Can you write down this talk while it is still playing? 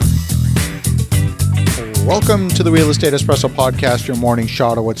Welcome to the Real Estate Espresso Podcast, your morning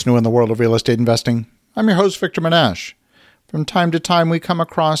shot of what's new in the world of real estate investing. I'm your host, Victor Menashe. From time to time, we come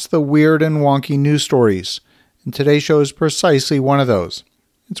across the weird and wonky news stories, and today's show is precisely one of those.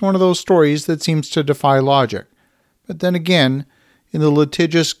 It's one of those stories that seems to defy logic. But then again, in the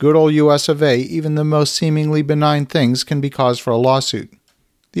litigious good old US of A, even the most seemingly benign things can be cause for a lawsuit.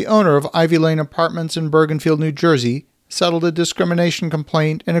 The owner of Ivy Lane Apartments in Bergenfield, New Jersey, settled a discrimination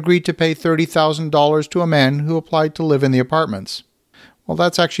complaint and agreed to pay $30,000 to a man who applied to live in the apartments. Well,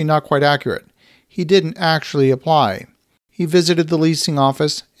 that's actually not quite accurate. He didn't actually apply. He visited the leasing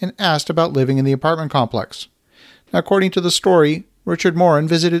office and asked about living in the apartment complex. Now, according to the story, Richard Morin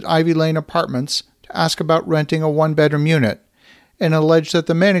visited Ivy Lane Apartments to ask about renting a one-bedroom unit and alleged that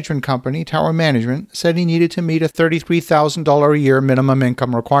the management company, Tower Management, said he needed to meet a $33,000 a year minimum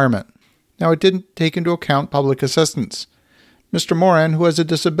income requirement. Now, it didn't take into account public assistance. Mr. Moran, who has a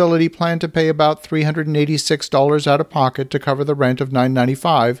disability, planned to pay about $386 out of pocket to cover the rent of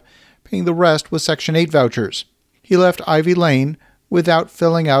 $995, paying the rest with Section 8 vouchers. He left Ivy Lane without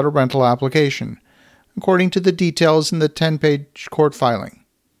filling out a rental application, according to the details in the 10-page court filing.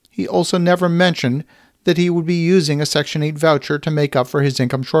 He also never mentioned that he would be using a Section 8 voucher to make up for his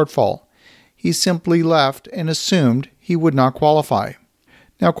income shortfall. He simply left and assumed he would not qualify.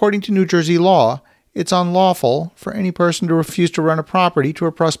 Now, according to New Jersey law, it's unlawful for any person to refuse to rent a property to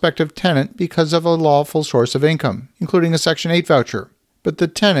a prospective tenant because of a lawful source of income, including a Section 8 voucher. But the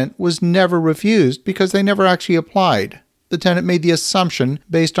tenant was never refused because they never actually applied. The tenant made the assumption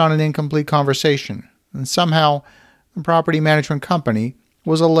based on an incomplete conversation, and somehow the property management company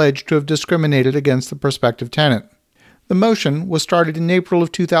was alleged to have discriminated against the prospective tenant. The motion was started in April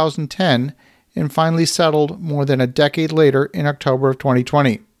of 2010 and finally settled more than a decade later in October of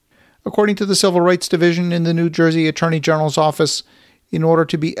 2020. According to the Civil Rights Division in the New Jersey Attorney General's office, in order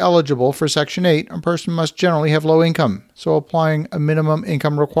to be eligible for Section 8, a person must generally have low income, so applying a minimum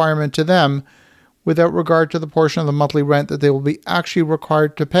income requirement to them without regard to the portion of the monthly rent that they will be actually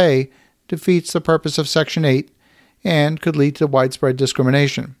required to pay defeats the purpose of Section 8 and could lead to widespread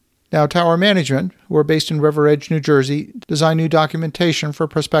discrimination. Now, Tower Management, who are based in River Edge, New Jersey, designed new documentation for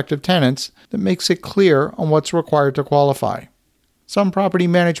prospective tenants that makes it clear on what's required to qualify. Some property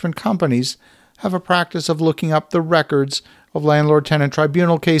management companies have a practice of looking up the records of landlord-tenant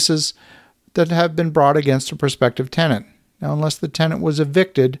tribunal cases that have been brought against a prospective tenant. Now, unless the tenant was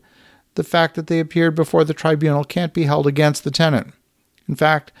evicted, the fact that they appeared before the tribunal can't be held against the tenant. In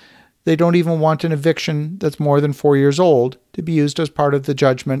fact, they don't even want an eviction that's more than 4 years old to be used as part of the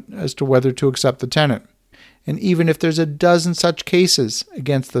judgment as to whether to accept the tenant. And even if there's a dozen such cases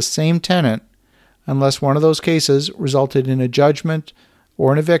against the same tenant, unless one of those cases resulted in a judgment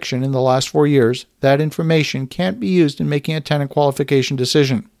or an eviction in the last 4 years, that information can't be used in making a tenant qualification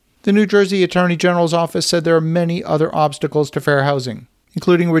decision. The New Jersey Attorney General's office said there are many other obstacles to fair housing,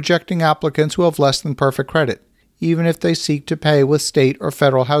 including rejecting applicants who have less than perfect credit, even if they seek to pay with state or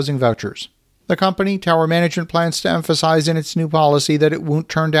federal housing vouchers. The company, Tower Management, plans to emphasize in its new policy that it won't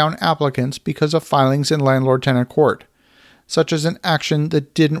turn down applicants because of filings in landlord-tenant court, such as an action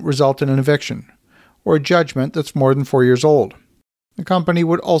that didn't result in an eviction, or a judgment that's more than 4 years old. The company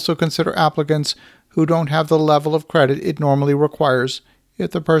would also consider applicants who don't have the level of credit it normally requires if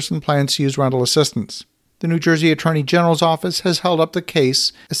the person plans to use rental assistance. The New Jersey Attorney General's office has held up the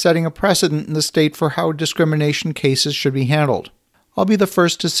case as setting a precedent in the state for how discrimination cases should be handled. I'll be the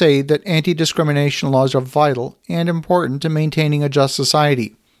first to say that anti-discrimination laws are vital and important to maintaining a just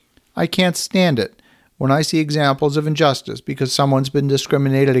society. I can't stand it when I see examples of injustice because someone's been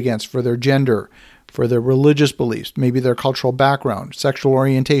discriminated against for their gender, for their religious beliefs, maybe their cultural background, sexual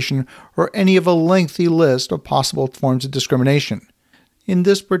orientation, or any of a lengthy list of possible forms of discrimination. In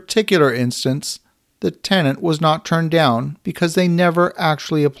this particular instance, the tenant was not turned down because they never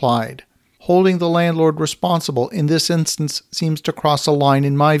actually applied. Holding the landlord responsible in this instance seems to cross a line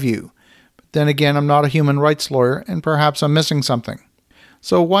in my view. But then again, I'm not a human rights lawyer, and perhaps I'm missing something.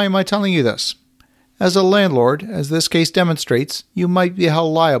 So why am I telling you this? As a landlord, as this case demonstrates, you might be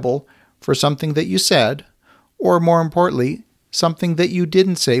held liable for something that you said, or more importantly, something that you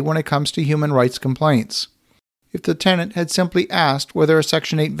didn't say when it comes to human rights complaints. If the tenant had simply asked whether a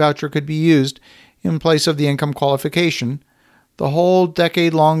Section 8 voucher could be used in place of the income qualification, the whole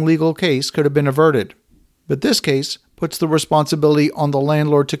decade-long legal case could have been averted. But this case puts the responsibility on the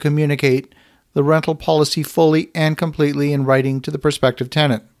landlord to communicate the rental policy fully and completely in writing to the prospective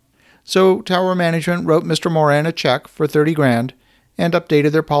tenant. So Tower Management wrote Mr. Moran a check for $30,000 and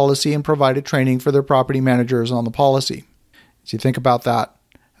updated their policy and provided training for their property managers on the policy. As you think about that,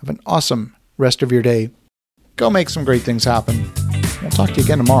 have an awesome rest of your day. Go make some great things happen. We'll talk to you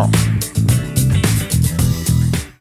again tomorrow.